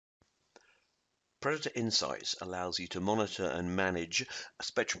Predatar Insights allows you to monitor and manage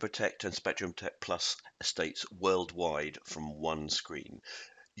Spectrum Protect and Spectrum Protect Plus estates worldwide from one screen.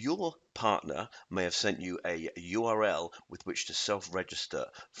 Your partner may have sent you a URL with which to self-register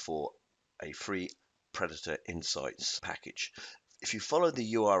for a free Predatar Insights package. If you follow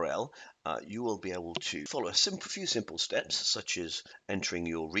the URL, you will be able to follow a few simple steps, such as entering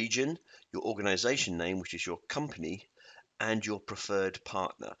your region, your organization name, which is your company, and your preferred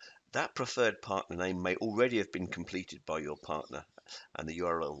partner. That preferred partner name may already have been completed by your partner, and the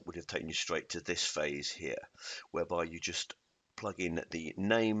URL would have taken you straight to this phase here, whereby you just plug in the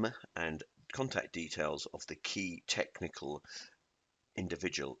name and contact details of the key technical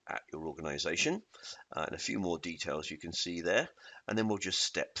individual at your organization, and a few more details you can see there, and then we'll just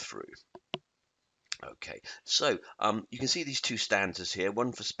step through. Okay, so you can see these two stanzas here,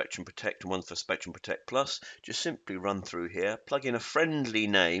 one for Spectrum Protect and one for Spectrum Protect Plus. Just simply run through here, plug in a friendly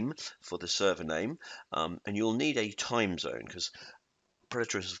name for the server name, and you'll need a time zone because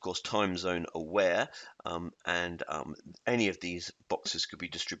Predatar is, of course, time zone aware, and any of these boxes could be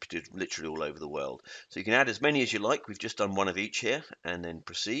distributed literally all over the world. So you can add as many as you like. We've just done one of each here, and then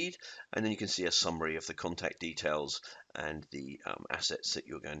proceed. And then you can see a summary of the contact details and the assets that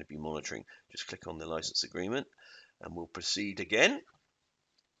you're going to be monitoring. Just click on the license agreement, and we'll proceed again.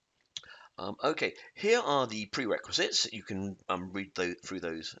 Okay, here are the prerequisites. You can read through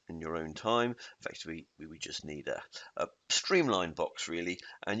those in your own time. Effectively, we just need a streamlined box, really,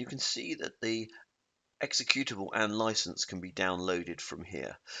 and you can see that the executable and license can be downloaded from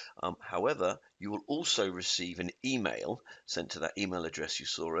here. However, you will also receive an email sent to that email address you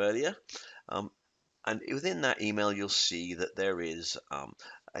saw earlier. And within that email, you'll see that there is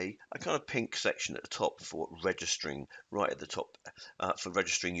a kind of pink section at the top for registering, right at the top, for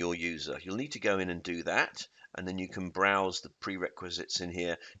registering your user. You'll need to go in and do that, and then you can browse the prerequisites in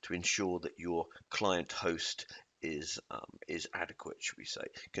here to ensure that your client host is adequate, should we say.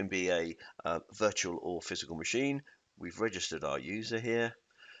 It can be a virtual or physical machine. We've registered our user here,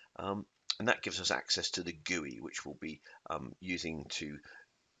 and that gives us access to the GUI, which we'll be using to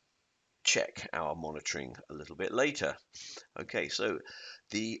check our monitoring a little bit later. Okay, so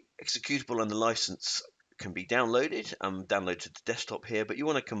the executable and the license can be downloaded, downloaded to the desktop here, but you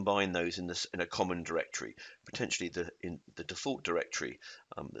want to combine those in a common directory, potentially in the default directory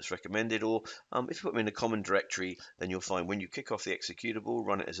that's recommended, or if you put them in a common directory, then you'll find when you kick off the executable,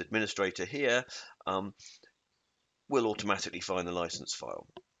 run it as administrator here, we'll automatically find the license file,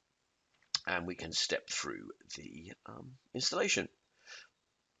 and we can step through the installation.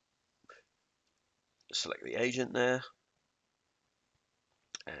 Select the agent there,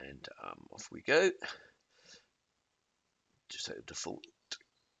 and off we go. Just take the default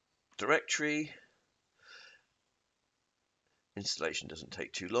directory. Installation doesn't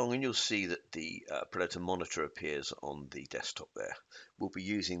take too long, and you'll see that the Predatar monitor appears on the desktop there. We'll be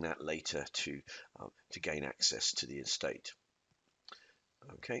using that later to gain access to the estate.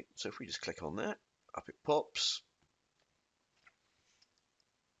 Okay, so if we just click on that, up it pops.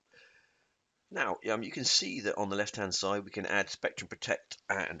 Now, you can see that on the left-hand side, we can add Spectrum Protect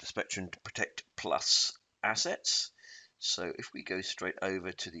and Spectrum Protect Plus assets. So if we go straight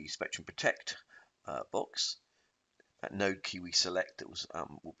over to the Spectrum Protect box, that node key we select that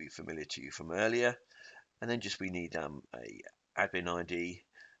will be familiar to you from earlier, and then just we need a admin ID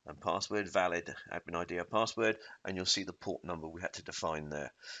and password, valid admin ID or password, and you'll see the port number we had to define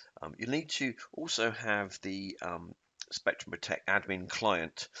there. You'll need to also have the Spectrum Protect admin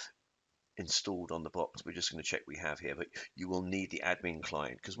client installed on the box. We're just going to check we have here, but you will need the admin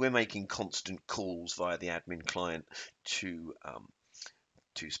client because we're making constant calls via the admin client to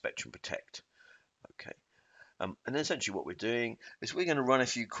Spectrum Protect. Okay. And then essentially what we're doing is we're going to run a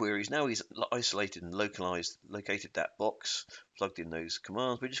few queries. Now he's isolated and located that box, plugged in those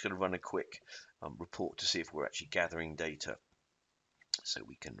commands. We're just going to run a quick report to see if we're actually gathering data. So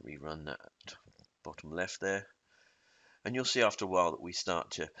we can rerun that bottom left there. And you'll see after a while that we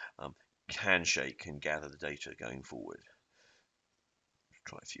start to handshake and gather the data going forward.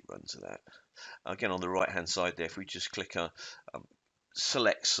 Try a few runs of that. Again, on the right hand side there, if we just click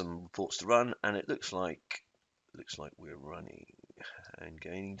select some reports to run, and it looks like we're running and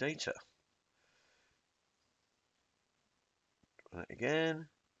gaining data. Run it again.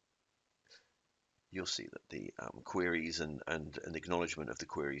 You'll see that the queries and acknowledgement of the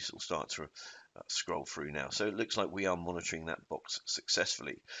queries will start to scroll through now. So it looks like we are monitoring that box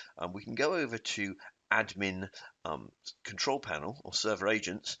successfully. We can go over to admin control panel or server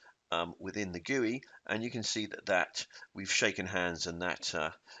agents, within the GUI, and you can see that we've shaken hands, and that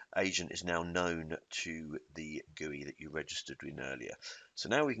agent is now known to the GUI that you registered in earlier. So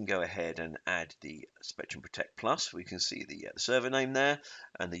now we can go ahead and add the Spectrum Protect Plus. We can see the server name there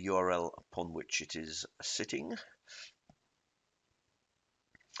and the URL upon which it is sitting,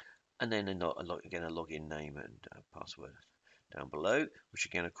 and then again a login name and password down below, which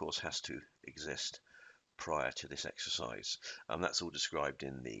again of course has to exist prior to this exercise. That's all described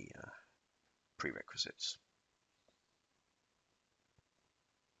in the prerequisites.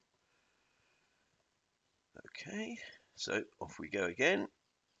 Okay, so off we go again.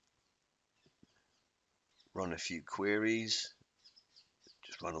 Run a few queries.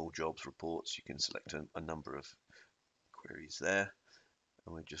 Just run all jobs reports. You can select a number of queries there,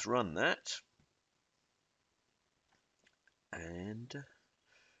 and we just run that. And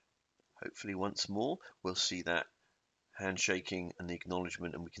hopefully once more we'll see that handshaking and the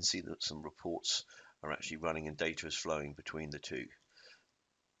acknowledgement, and we can see that some reports are actually running and data is flowing between the two.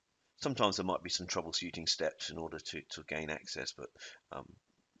 Sometimes there might be some troubleshooting steps in order to gain access, but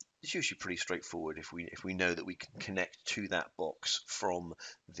it's usually pretty straightforward if we know that we can connect to that box from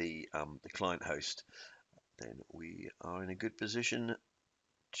the client host. Then we are in a good position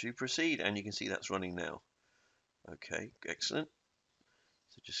to proceed, and you can see that's running now. Okay, excellent.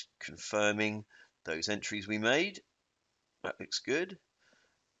 So just confirming those entries we made. That looks good.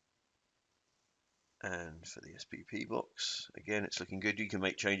 And for the SPP box, again, it's looking good. You can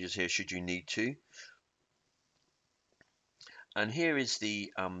make changes here should you need to. And here is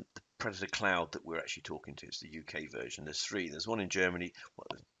the Predatar Cloud that we're actually talking to. It's the UK version. There's three. There's one in Germany,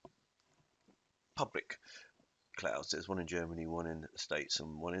 public clouds. There's one in Germany, one in the States,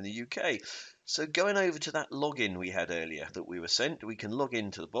 and one in the UK. So going over to that login we had earlier that we were sent, we can log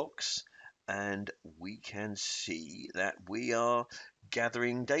into the box, and we can see that we are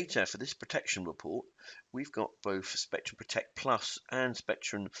gathering data for this protection report. We've got both Spectrum Protect Plus and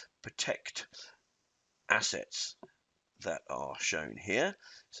Spectrum Protect assets that are shown here.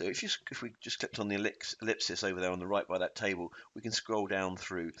 So if we just clicked on the ellipsis over there on the right by that table, we can scroll down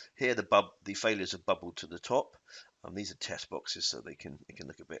through. Here the failures have bubbled to the top. These are test boxes, so they can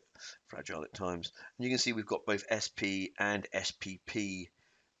look a bit fragile at times. And you can see we've got both SP and SPP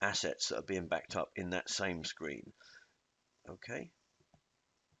assets that are being backed up in that same screen. Okay.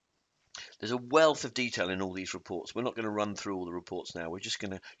 There's a wealth of detail in all these reports. We're not going to run through all the reports now. We're just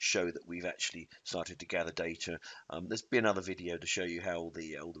going to show that we've actually started to gather data. There's been another video to show you how all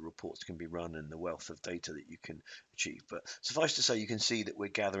the reports can be run and the wealth of data that you can achieve. But suffice to say, you can see that we're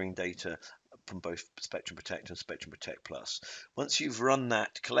gathering data from both Spectrum Protect and Spectrum Protect Plus. Once you've run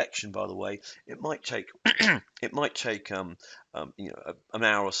that collection, by the way, it might take an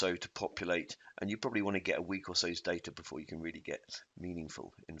hour or so to populate, and you probably want to get a week or so's data before you can really get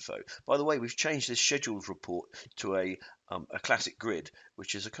meaningful info. By the way, we've changed this scheduled report to a classic grid,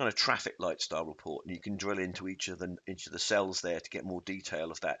 which is a kind of traffic light style report, and you can drill into each of the cells there to get more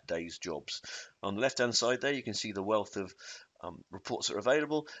detail of that day's jobs. On the left hand side there, you can see the wealth of reports that are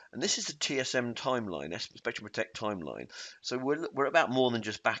available, and this is the TSM timeline, Spectrum Protect timeline. So we're about more than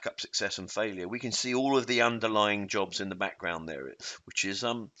just backup success and failure. We can see all of the underlying jobs in the background there, which is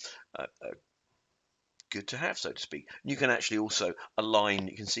good to have, so to speak. You can actually also align.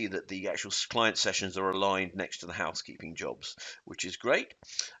 You can see that the actual client sessions are aligned next to the housekeeping jobs, which is great.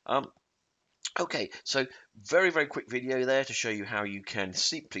 Okay, so very quick video there to show you how you can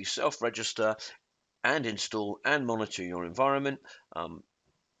simply self-register and install and monitor your environment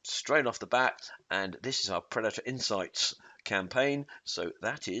straight off the bat. And this is our Predatar Insights campaign, so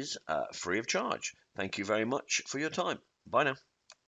that is free of charge. Thank you very much for your time. Bye now.